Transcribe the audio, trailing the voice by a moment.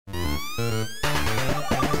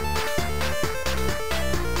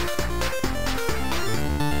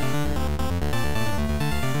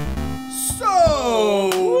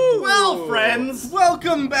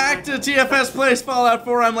Welcome back to TFS Plays Fallout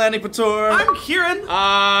 4. I'm Lanny Pator. I'm Kieran.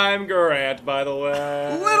 I'm Grant, by the way.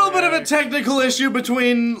 A little bit of a technical issue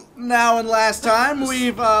between now and last time.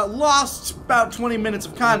 We've lost about 20 minutes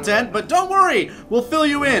of content, but don't worry, we'll fill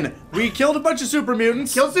you in. We killed a bunch of super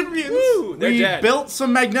mutants. Killed super mutants. Woo, they're dead. Built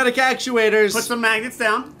some magnetic actuators. Put some magnets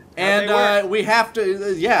down. And we have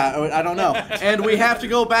to, I don't know. And we have to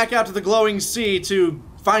go back out to the glowing sea to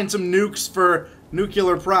find some nukes for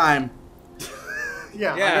Nuclear Prime.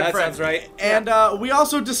 Yeah, that sounds right. And we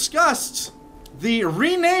also discussed the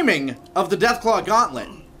renaming of the Deathclaw Gauntlet.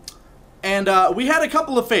 And we had a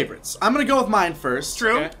couple of favorites. I'm gonna go with mine first.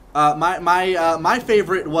 True. Okay. My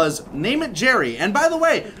favorite was Name It Jerry. And by the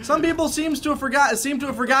way, some people seem to have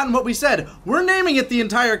forgotten what we said. We're naming it the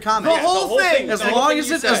entire comic. The whole thing. As long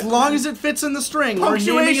as it fits in the string, we're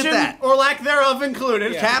naming it that. Or lack thereof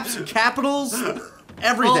included. Yeah. Caps, capitals,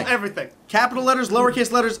 everything. Everything. Capital letters,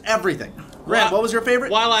 lowercase letters, everything. Grant, what was your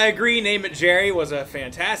favorite? While I agree, Name It Jerry was a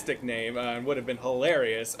fantastic name and would have been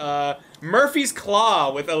hilarious. Murphy's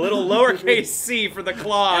Claw with a little lowercase c for the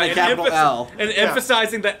claw And a capital L. and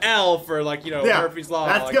emphasizing the L for Murphy's Law.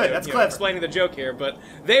 That's good. That's clever. Explaining the joke here, but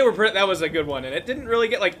that was a good one, and it didn't really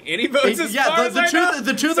get any votes as far as I know.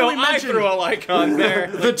 The two that so we mentioned. I threw a like on there.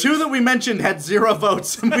 The two that we mentioned had 0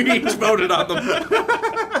 votes, and we each voted on them.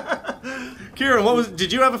 Kieran,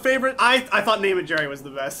 did you have a favorite? I thought Name It Jerry was the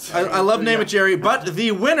best. I love Name It Jerry, but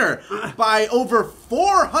the winner by over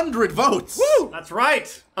 400 votes. Woo! That's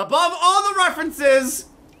right. Above all the references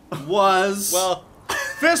was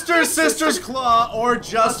Fister's Sister's Claw or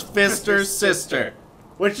just Fister's Sister.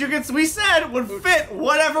 Which we said would fit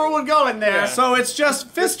whatever would go in there. Yeah. So it's just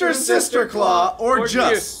Fister's Sister Claw or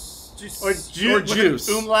just or juice.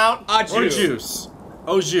 Umlaut. Or juice.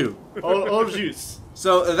 Au jus. Au juice.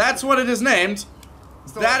 So that's what it is named.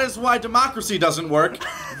 That is why democracy doesn't work.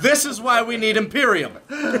 This is why we need Imperium.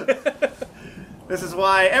 This is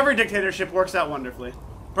why every dictatorship works out wonderfully.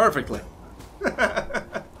 Perfectly.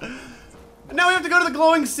 Now we have to go to the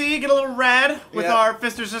glowing sea, get a little rad with our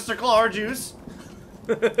Fister's Sister Claw or juice.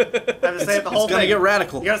 I have to say it the whole thing. It's gonna get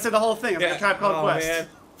radical. You gotta say the whole thing. It's like a Tribe Called Quest. Man.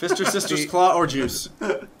 Fister's Sister's Claw or juice.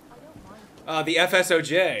 The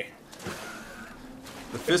FSOJ.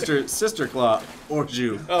 The Fister Sister Claw or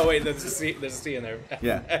Jew. Oh wait, there's a C in there.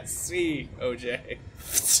 Yeah. FSCOJ.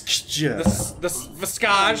 Viscage. The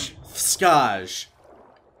Viscage. Viscage.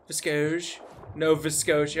 Viscoge. Nova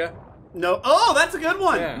Scotia. No. Oh, that's a good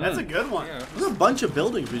one. Yeah. That's a good one. Yeah. There's a bunch of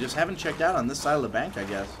buildings we just haven't checked out on this side of the bank, I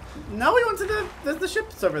guess. No, we went to the ship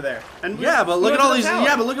that's over there. And But look at all these.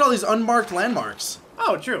 Yeah, but look at all these unmarked landmarks.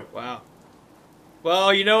 Oh, true. Wow.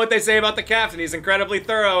 Well, you know what they say about the captain. He's incredibly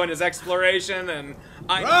thorough in his exploration, and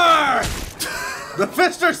The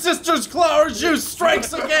Fister Sister's Claw or Juice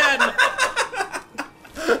strikes again!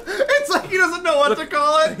 It's like he doesn't know what to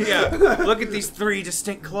call it. Yeah. Look at these 3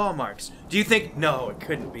 distinct claw marks. Do you think? No, it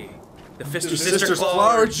couldn't be. The Fister Sister's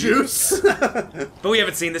Claw or Juice? But we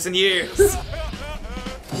haven't seen this in years.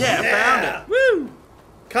 Yeah, found it. Woo!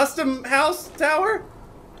 Custom house tower?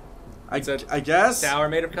 I guess. Tower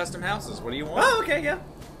made of custom houses. What do you want? Oh, okay, yeah.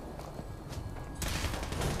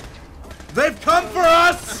 They've come for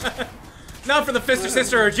us! Not for the Fister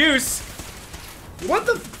Sister or Juice. What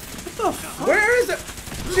the fuck? Where is it?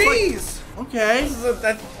 Jeez! Okay.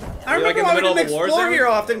 I remember why we didn't explore here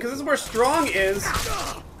often, because this is where Strong is.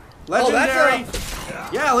 Legendary.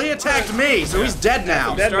 Yeah, Lee attacked me, so he's dead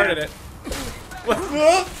now. Dead Started man.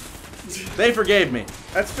 it. They forgave me.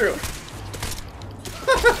 That's true.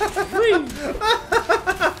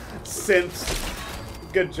 Synths.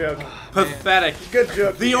 Good joke. Pathetic. Good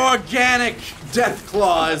joke. The organic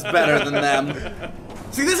Deathclaw is better than them.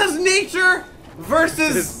 See, this is nature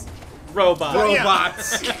versus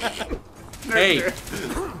Robots. Hey.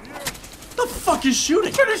 What the fuck is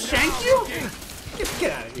shooting? Trying to shank you?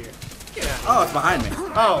 Get out of here. Get out. Oh, it's behind me.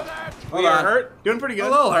 Oh, Hold on. hurt? Doing pretty good.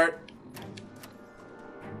 A little hurt.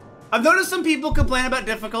 I've noticed some people complain about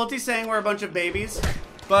difficulty, saying we're a bunch of babies.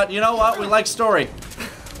 But you know what? We like story.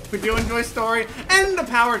 We do enjoy story and the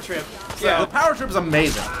power trip. So. Yeah. The power trip is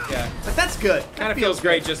amazing. Yeah. But that's good. Kind of feels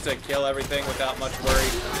great just to kill everything without much worry.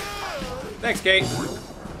 Thanks, Kate.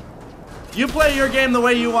 You play your game the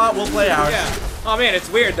way you want, we'll play ours. Yeah. Oh man, it's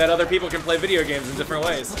weird that other people can play video games in different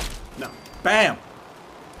ways. No. Bam.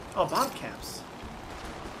 Oh, Bobcaps.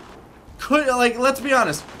 let's be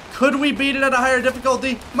honest. Could we beat it at a higher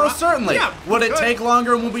difficulty? Most certainly. Yeah, would it good. take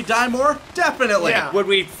longer and would we die more? Definitely. Yeah. Would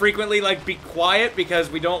we frequently like be quiet because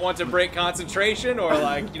we don't want to break concentration, or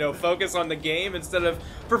like focus on the game instead of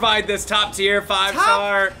provide this top tier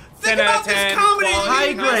 5-star Think 10 out about of this 10 comedy quality? High What are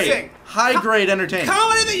you grade. missing? High grade entertainment.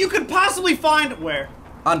 Comedy that you could possibly find where?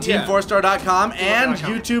 On Yeah. Team4Star.com and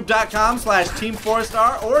Team4Star.com.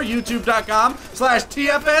 YouTube.com/Team4Star or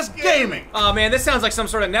YouTube.com/TFS Gaming. Oh man, this sounds like some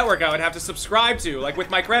sort of network I would have to subscribe to, like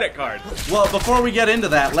with my credit card. Well, before we get into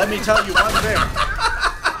that, let me tell you one thing.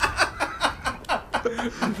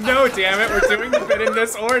 No, damn it, we're doing the bit in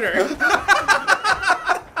this order.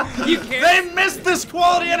 You can't. They missed this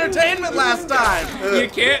quality entertainment last time. You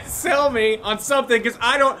can't sell me on something because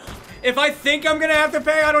I don't. If I think I'm gonna have to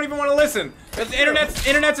pay, I don't even want to listen. The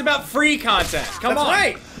internet's about free content. Come That's on.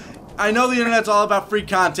 right. I know the internet's all about free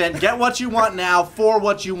content. Get what you want now for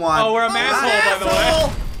what you want. Oh, we're a masshole, by the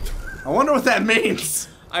way. I wonder what that means.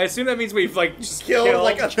 I assume that means we've like just Killed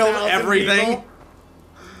like a Kill 1,000 everything. people.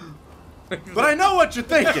 But I know what you're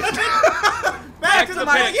thinking. Back to the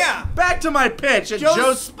pitch. Yeah. Back to my pitch at Joe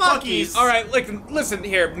Joe Spucky's. Spucky's. All right, listen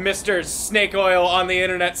here, Mr. Snake Oil on the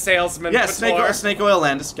internet salesman. Yeah, Couture. Snake Oil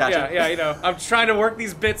Landis. Gotcha. Yeah, I'm trying to work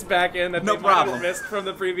these bits back in that No they might have problem. missed from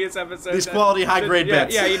the previous episode. These quality high-grade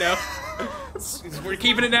bits. Yeah, we're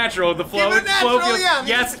keeping it natural. The flow, Keep it natural, feels, yeah.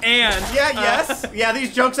 yes, and. Yeah, yes. Yeah,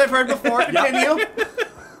 these jokes I've heard before. Continue.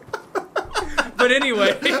 But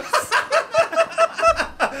anyway,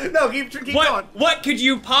 No, keep going. what could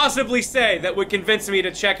you possibly say that would convince me to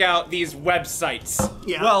check out these websites?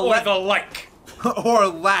 Yeah. Well, Or the like. or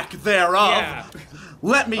lack thereof. Yeah.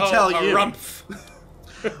 Let me tell you. Harumph.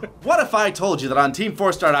 What if I told you that on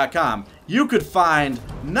Team4Star.com you could find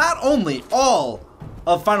not only all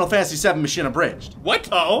of Final Fantasy VII Machine Abridged, What?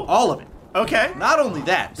 Oh. all of it. Okay. Not only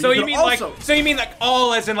that, but So you could mean also, like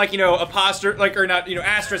all as in like apostrophe like or not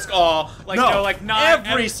asterisk all like No, like nine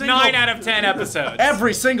every single- 9 out of 10 episodes.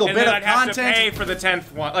 every single and bit then of I'd have to content. pay for the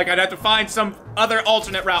 10th one. Like I'd have to find some other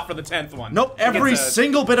alternate route for the 10th one. Nope, to get every the-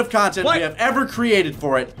 single bit of content What? we have ever created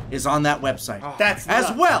for it is on that website. That's as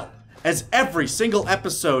nuts. well as every single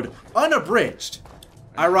episode unabridged.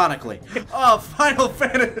 Ironically, of Final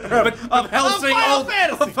Fantasy of Helsing Final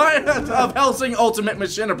Fantasy. of Helsing Ultimate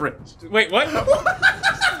Machine Abridged. Wait, what?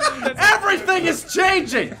 Everything is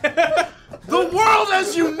changing. The world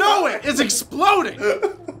as you know it is exploding.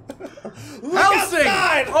 Helsing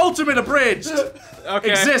outside. Ultimate Abridged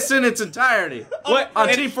Okay. exists in its entirety What? on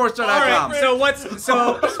And- Team4Star.com. All right. So what's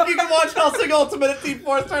so You can watch Helsing Ultimate at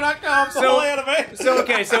Team4Star.com. The whole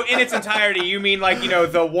anime. so in its entirety, you mean like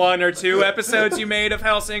the 1 or 2 episodes you made of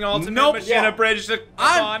Helsing Ultimate Nope. Machine Yeah. Abridged?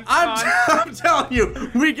 I'm telling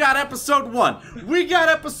you, we got episode 1, we got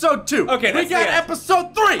episode 2, Okay, we that's got the end.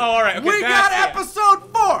 episode 3, Oh, all right, okay, we that's got the end. episode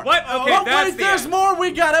 4. What? Okay, but that's wait, the there's end. more.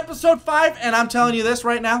 We got episode 5, and I'm telling you this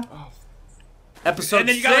right now. Episode And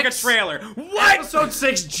then you 6, got like a trailer. What? Episode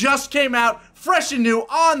 6 just came out, fresh and new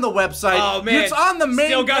on the website. Oh man, it's on the main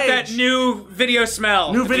Still got page. that new video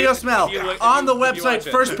smell. New If video you- smell if you look- on the if you website, watch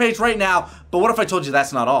it. first page right now. But what if I told you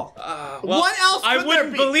that's not all? Well, What else I could there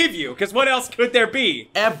wouldn't be? believe you, because what else could there be?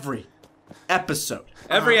 Every episode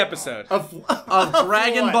Every episode. of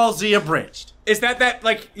Dragon what? Ball Z Abridged. Is that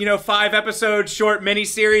 5-episode short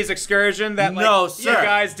miniseries excursion that No, you sir.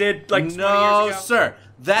 guys did like 20 No, years ago? sir.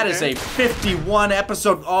 That is a 51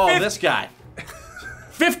 episode. Oh, this guy.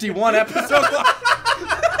 51 episodes.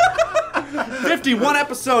 51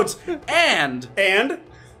 episodes and And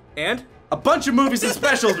And a bunch of movies and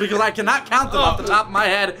specials because I cannot count them off the top of my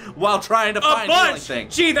head while trying to a find bunch. anything.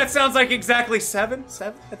 Gee, that sounds like exactly 7.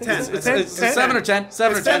 7? I think 10. It's 7 or 10.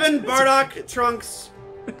 7 or 10. 7 Bardock Trunks.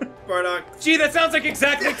 Bardock. Gee, that sounds like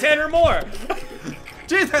exactly 10 or more.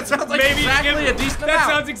 Gee, that sounds like Maybe exactly a decent That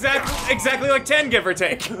amount. sounds exactly like 10, give or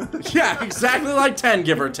take. Yeah, exactly like 10,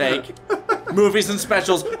 give or take. Movies and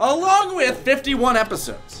specials, along with 51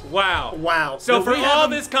 episodes. Wow. Wow. So But for we have all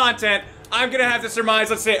them- this content, I'm gonna have to surmise.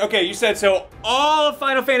 Let's say, okay, you said so. All of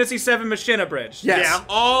Final Fantasy VII Machine Abridged. Yes. Yeah.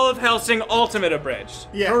 All of Helsing Ultimate Abridged.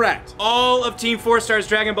 Yeah. Correct. All of Team 4-Star's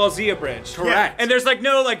Dragon Ball Z Abridged. Correct. And there's like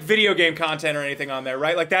no video game content or anything on there,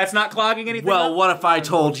 right? Like that's not clogging anything. Well, up? what if I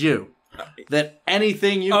told you that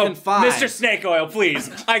anything you can find... Mr. Snake Oil, please.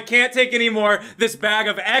 I can't take any more. This bag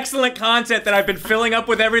of excellent content that I've been filling up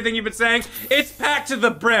with everything you've been saying, it's packed to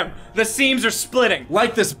the brim. The seams are splitting.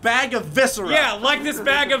 Like this bag of viscera. Yeah, like this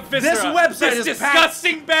bag of viscera. This website this is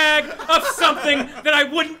disgusting bag of something that I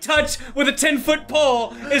wouldn't touch with a 10-foot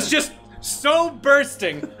pole is just so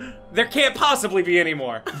bursting. There can't possibly be any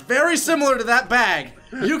more. Very similar to that bag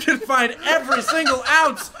You can find every single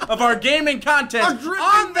ounce of our gaming content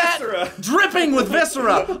on that viscera. dripping with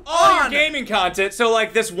viscera. All your gaming content. So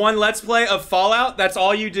like this one Let's Play of Fallout, that's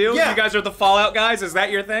all you do? Yeah. You guys are the Fallout guys? Is that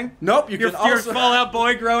your thing? Nope, you're You're a Fallout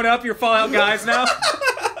boy growing up, you're Fallout guys now?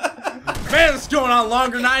 Man, it's going on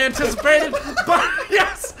longer than I anticipated, but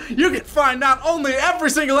yes, you can find not only every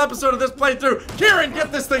single episode of this playthrough, Kieran,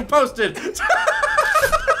 get this thing posted. Did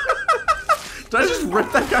I just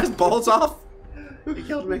rip that guy's balls off? He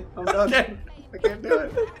killed me. I'm done. Okay. I can't do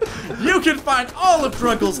it. You can find all of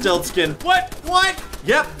Drunkle's What? What?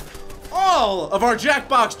 Yep. All of our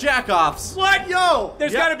Jackbox Jackoffs. What? Yo!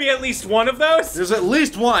 There's Yep. gotta be at least one of those? There's at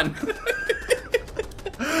least one.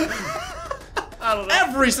 I don't know.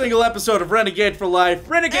 Every single episode of Renegade for Life.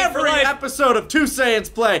 Renegade for Life. Every episode of Two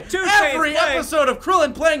Saiyans Play. Every Play. episode of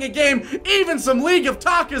Krillin playing a game. Even some League of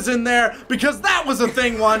Takas in there because that was a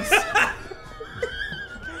thing once.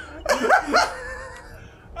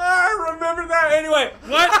 I remember that. Anyway,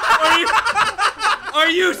 what? Are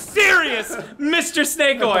you serious, Mr.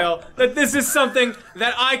 Snake Oil, that this is something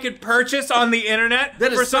that I could purchase on the internet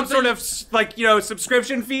That is for some something- sort of, like, you know,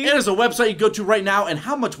 subscription fee? It is a website you go to right now, and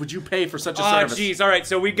how much would you pay for such a Oh, service? jeez. All right,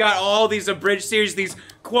 so we got all these abridged series, these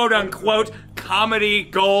quote-unquote comedy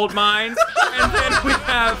gold mines, and then we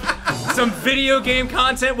have some video game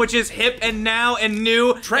content, which is hip and now and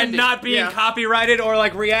new, Trendy. and not being Yeah. copyrighted or,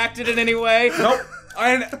 like, reacted in any way. Nope.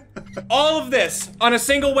 And all of this on a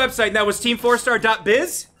single website, and that was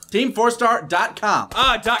team4star.biz? Team4star.com.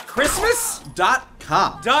 .Christmas?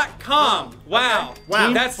 .com. .com. Wow.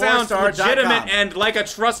 Wow. That sounds Team4star.com. legitimate and like a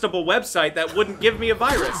trustable website that wouldn't give me a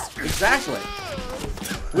virus. Exactly.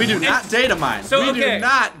 We do not data mine. So, we okay. do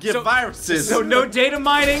not give So- viruses. So no data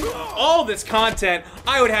mining, all this content,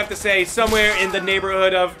 I would have to say somewhere in the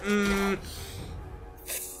neighborhood of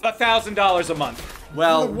 $1,000 a month.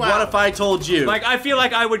 Well, Wow. what if I told you? Like, I feel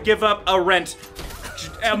like I would give up a rent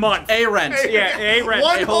a month. a rent. Yeah, a rent.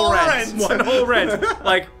 One A whole whole rent. rent. One whole rent.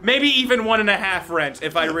 Like, maybe even 1.5 rent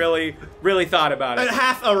if I really, really thought about it.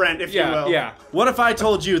 Half a rent, if you Yeah, will. yeah. What if I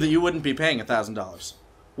told you that you wouldn't be paying $1,000?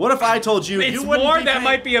 What if I told you It's you wouldn't more, be that paying...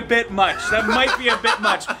 might be a bit much. That might be a bit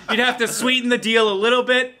much. You'd have to sweeten the deal a little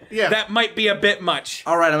bit. Yeah. That might be a bit much.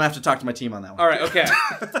 All right, I'm gonna have to talk to my team on that one. All right, okay.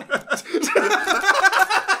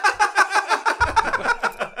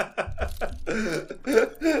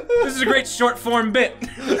 This is a great short form bit.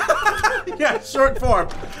 Yeah, short form.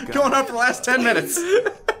 Going on for the last 10 minutes.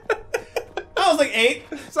 I was like 8.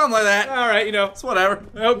 Something like that. All right, you know. It's whatever.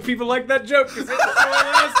 I hope people like that joke because it's so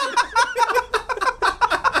lasting.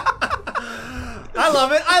 I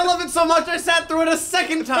love it. I love it so much I sat through it a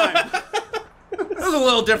second time. It was a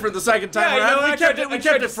little different the second time Yeah, you around. know, we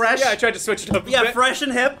kept it fresh. Yeah, I tried to switch it up. Yeah, a bit. fresh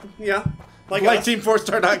and hip. Yeah. Like Like us.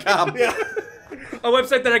 Team4star.com. Yeah. A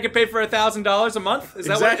website that I could pay for $1,000 a month. Is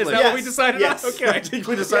that Exactly. what? Is that what we Yes. decided Yes. on? I Okay. think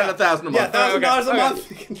we decided Yeah. 1,000 a Yeah, month. $1,000 a Okay.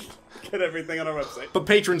 month. You can get everything on our website. But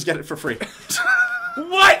patrons get it for free.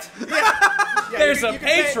 What? Yeah, There's you a can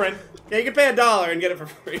pay- patron. Yeah, you can pay $1 and get it for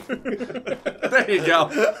free. There you go.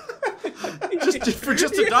 For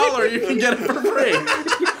just $1, you can get it for free.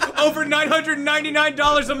 Over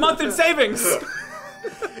 $999 a month in savings.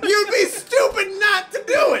 You'd be stupid not to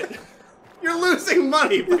do it. You're losing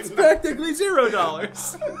money. It's practically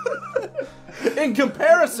 $0. In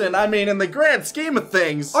comparison, I mean, in the grand scheme of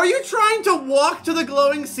things, Are you trying to walk to the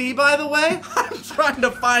glowing sea, by the way? I'm trying to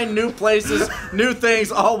find new places, new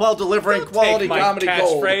things, all while delivering quality Take my comedy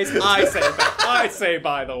gold. catchphrase. I say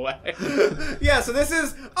by the way. Yeah, so this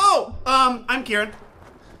is... Oh, I'm Kieran.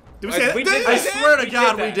 Did we say that? We Did did we I that. say swear to We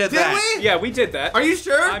God, did we that. did Did that. we? Yeah, we did that. Are you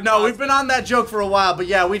sure? No, we've been on that joke for a while, but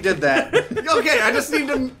yeah, we did that. Okay, I just need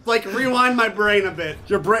to, like, rewind my brain a bit.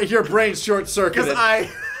 Your brain's short-circuited. Because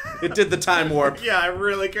It did the time warp. Yeah, I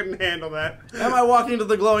really couldn't handle that. Am I walking to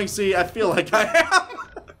the glowing sea? I feel like I am.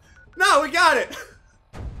 No, we got it.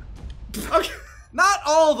 Okay. Not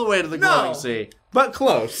all the way to the glowing No. sea, but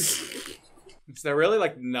close. Is there really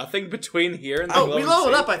like nothing between here and the Oh, glowing we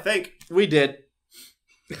leveled sea? up, I think. We did.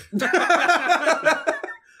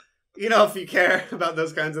 You know, if you care about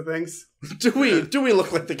those kinds of things. Do we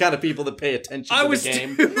look like the kind of people that pay attention to the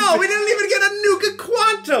game? No, we didn't even get a Nuka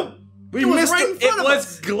Quantum. We It was missed right in it. front It of was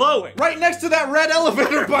us. glowing. Right next to that red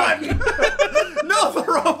elevator button. No, the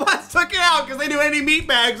robots took it out because they knew any meat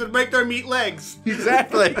bags would break their meat legs.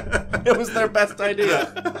 Exactly. It was their best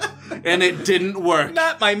idea. And it didn't work.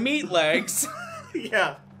 Not my meat legs.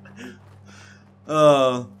 Yeah.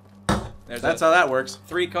 There's That's a how that works.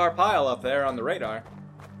 3-car pile up there on the radar.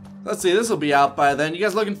 Let's see, this will be out by then. You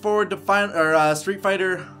guys looking forward to Street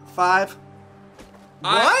Fighter 5?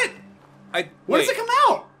 What? I When wait. does it come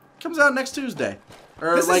out? Comes out next Tuesday.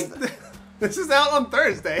 Or This like is- This is out on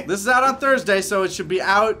Thursday. This is out on Thursday, so it should be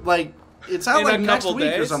out like it's out In like a next couple week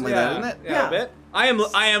days. or something yeah. like that, isn't it? Yeah, a bit. I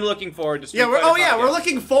am looking forward to Street Yeah, Fighter we're 5, we're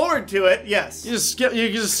looking forward to it. Yes. You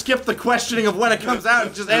just skip the questioning of when it comes out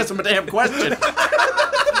and just answer a damn question.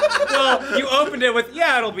 Well, you opened it with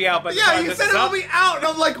it'll be out by the Yeah, time you this said is it'll up. be out, and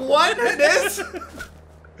I'm like, what? It is?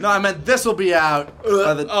 No, I meant this will be out.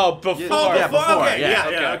 By the, Oh, before. Yeah, before. Okay, Yeah.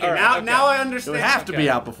 okay. All right, Now I It understand. would have to be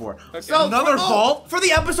out before. So Another vault? for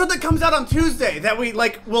the episode that comes out on Tuesday that we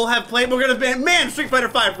will have played. We're gonna be Street Fighter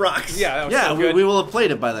 5 rocks. Yeah, that was Yeah, so we good. will have played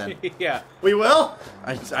it by then. Yeah. We will.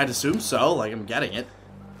 I'd assume so. Like I'm getting it.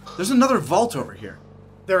 There's another vault over here.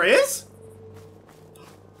 There is.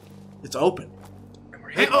 It's open.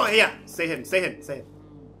 Hey, oh yeah. Stay hidden. Stay hidden. Stay hidden.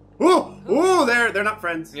 Ooh, they're not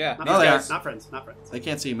friends. Yeah. Not No, they friends. are. Not friends. Not friends. They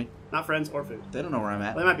can't see me. Not friends or food. They don't know where I'm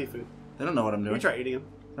at. Well, they might be food. They don't know what I'm We doing. try eating them.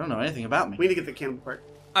 They don't know anything about me. We need to get the cannibal part.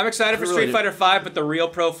 I'm excited for I really Street do. Fighter 5, but the real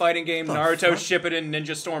pro fighting game, Naruto fuck? Shippuden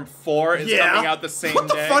Ninja Storm 4, is Yeah. coming out the same What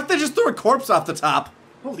the day. fuck? They just threw a corpse off the top.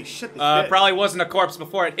 Holy shit! They fit. Probably wasn't a corpse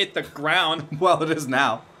before it hit the ground. Well, it is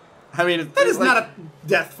now. I mean, That is not a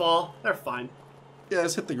death fall. They're fine. Yeah,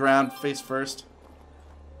 just hit the ground face first.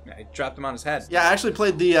 Yeah, he dropped him on his head. Yeah, I actually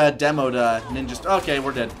played the demoed Ninja. Okay,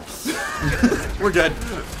 we're dead. We're good.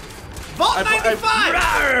 Vault I- 95.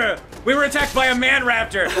 Rawr! We were attacked by a man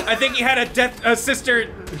raptor. I think he had a sister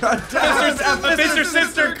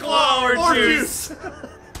claw or juice.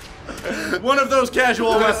 One of those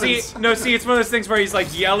casual weapons. See, it's one of those things where he's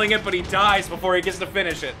like yelling it, but he dies before he gets to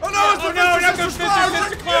finish it. Oh no! It's the now comes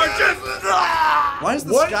Sister Claw or Juice. Why is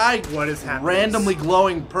the sky What is happening? randomly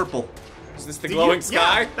glowing purple? Is this the glowing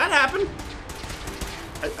sky? Yeah, that happened.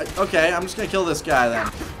 Okay, I'm just gonna kill this guy then.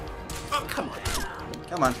 Oh, come on.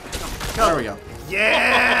 Come on. There we go.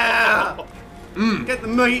 Yeah. Get the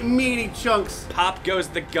meaty chunks. Pop goes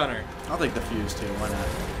the gunner. I'll take the fuse too. Why not?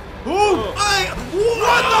 What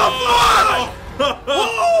the fuck?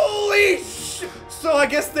 Holy sh! So I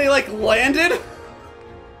guess they like landed.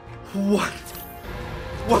 What?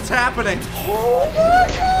 What's happening? Oh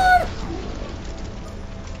my god!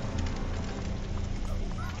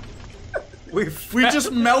 We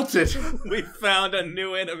just melted. We found a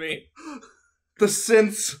new enemy. The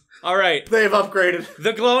synths. All right, They've upgraded.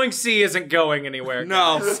 the glowing sea isn't going anywhere.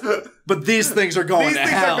 No. But these things are going These to things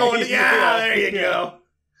hell. are going to there you go.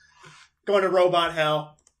 Going to robot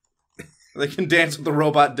hell. They can dance with the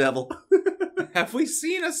robot devil. Have we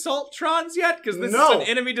seen Assaultrons yet? Because this No. is an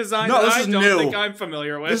enemy design No, that this I is don't new. think I'm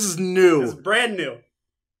familiar with. This is new. It's brand new.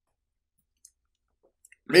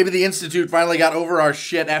 Maybe the Institute finally got over our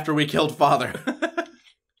shit after we killed Father.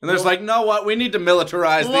 And there's like, no, what? We need to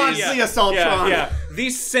militarize Launch these. the Assaultron. Yeah.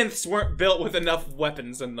 These synths weren't built with enough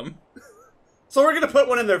weapons in them. So we're gonna put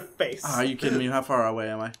one in their face. Oh, are you kidding me? How far away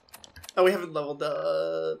am I? Oh, we haven't leveled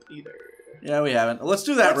up either. Yeah, we haven't. Let's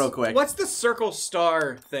do that real quick. What's the circle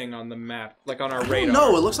star thing on the map? Like on our radar?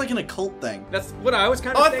 No, it looks like an occult thing. That's what I was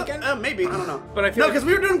kind Oh, of I thinking. maybe. I don't know. But I feel No, like- because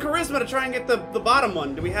we were doing charisma to try and get the bottom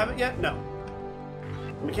one. Do we have it yet? No.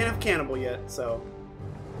 We can't have cannibal yet, so.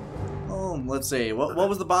 Oh, let's see. What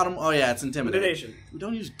was the bottom? Oh, yeah, it's intimidation. Intimidation. We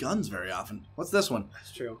don't use guns very often. What's this one?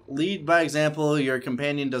 That's true. Lead by example. Your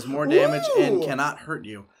companion does more damage and Ooh. cannot hurt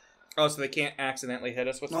you. Oh, so they can't accidentally hit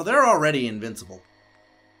us with Well, something? they're already invincible.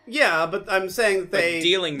 Yeah, but I'm saying that they're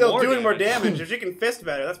doing more damage. If you can fist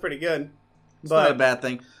better, that's pretty good. It's But not a bad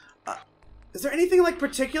thing. is there anything like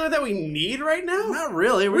particular that we need right now? Not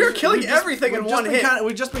really. We're killing everything in one hit.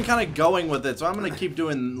 We've just been kind of going with it, so I'm gonna keep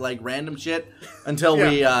doing like random shit until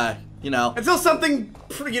Yeah. we, you know. Until something,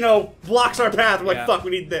 blocks our path. We're like, Yeah. fuck, we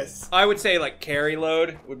need this. I would say like carry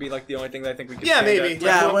load would be like the only thing that I think we could. Yeah, stand maybe. at.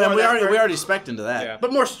 Yeah, more we of that already perk. we already spec'd into that. Yeah.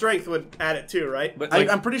 But more strength would add it too, right? But like,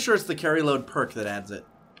 I'm pretty sure it's the carry load perk that adds it.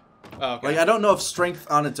 oh, okay. Like I don't know if strength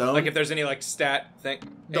on its own. Like if there's any like stat thing.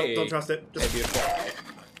 Don't trust it. Hey, Just, beautiful.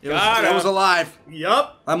 it was alive.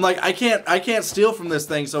 yup. I'm like I can't steal from this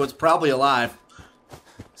thing, so it's probably alive.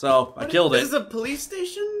 So I killed This it. is a police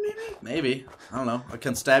station, maybe? Maybe I don't know, a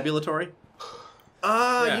constabulatory.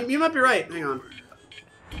 Yeah. You might be right. Hang on.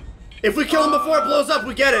 If we kill him before it blows up,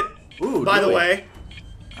 we get it. Ooh, By do the we? way.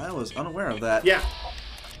 I was unaware of that. Yeah.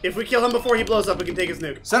 If we kill him before he blows up, we can take his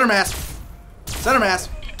nuke. Center mass. Center mass.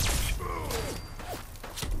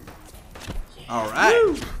 All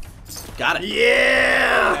right. Got it.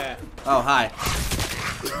 Yeah! Yeah. Oh, hi.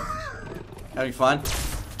 Having fun?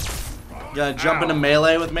 You gonna jump into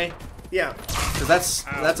melee with me? Yeah. Cause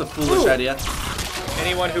that's a foolish Ooh. idea.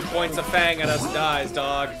 Anyone who points a fang at us dies,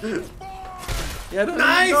 dog. Yeah, don't,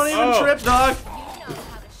 Nice! don't even Oh. trip, dog.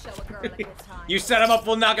 You set him up,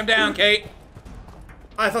 we'll knock him down, Kate.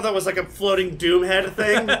 I thought that was like a floating doom head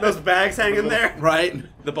thing. Those bags hanging there. Right?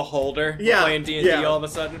 The Beholder. Yeah. Playing D&D all of a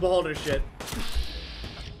sudden. Beholder shit.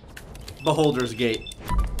 Beholder's Gate.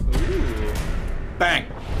 Ooh. Bang.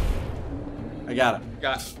 I got him.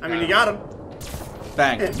 I mean, you got him.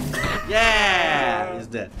 Bang. Yeah! He's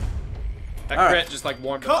dead. That All crit right. just like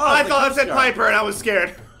warmed Oh, up. I thought I Coast said Guard. Piper and I was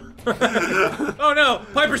scared. Oh no!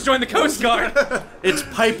 Piper's joined the Coast Guard! It's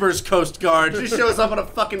Piper's Coast Guard. She shows up on a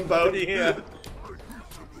fucking boat. Yeah.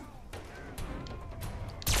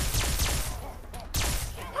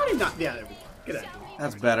 How do you not? Yeah, there we go. Get out.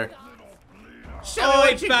 That's better. Show me Oh,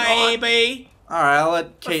 what you got. baby! Alright, I'll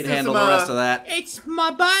let Kate do handle some, the rest of that. It's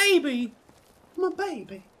my baby! My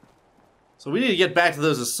baby. So we need to get back to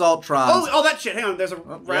those assaultrons. Oh, that shit. Hang on. There's a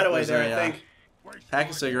rat away there's there, a, I think. Pack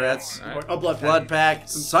of cigarettes. Oh, blood pack. Blood pack.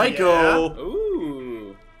 Psycho.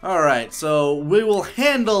 Ooh. Alright, so we will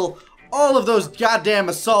handle all of those goddamn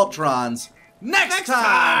assaultrons next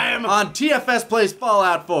time on TFS Plays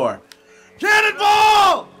Fallout 4.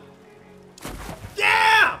 Cannonball!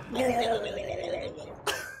 Yeah!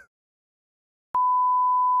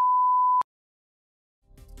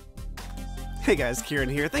 Hey guys, Kieran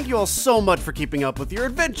here. Thank you all so much for keeping up with your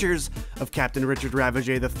adventures of Captain Richard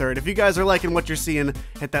Ravager III. If you guys are liking what you're seeing,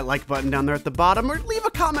 hit that like button down there at the bottom, or leave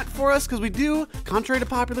a comment for us, because we do, contrary to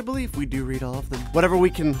popular belief, we do read all of them. Whatever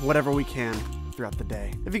we can throughout the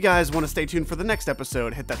day. If you guys want to stay tuned for the next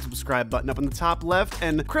episode, hit that subscribe button up in the top left,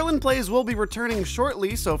 and Krillin Plays will be returning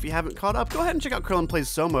shortly, so if you haven't caught up, go ahead and check out Krillin Plays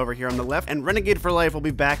Soma over here on the left, and Renegade for Life will be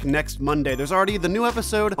back next Monday. There's already the new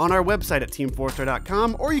episode on our website at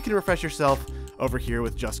team4star.com, or you can refresh yourself over here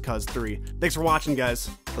with Just Cause 3. Thanks for watching, guys.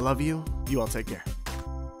 I love you. You all take care.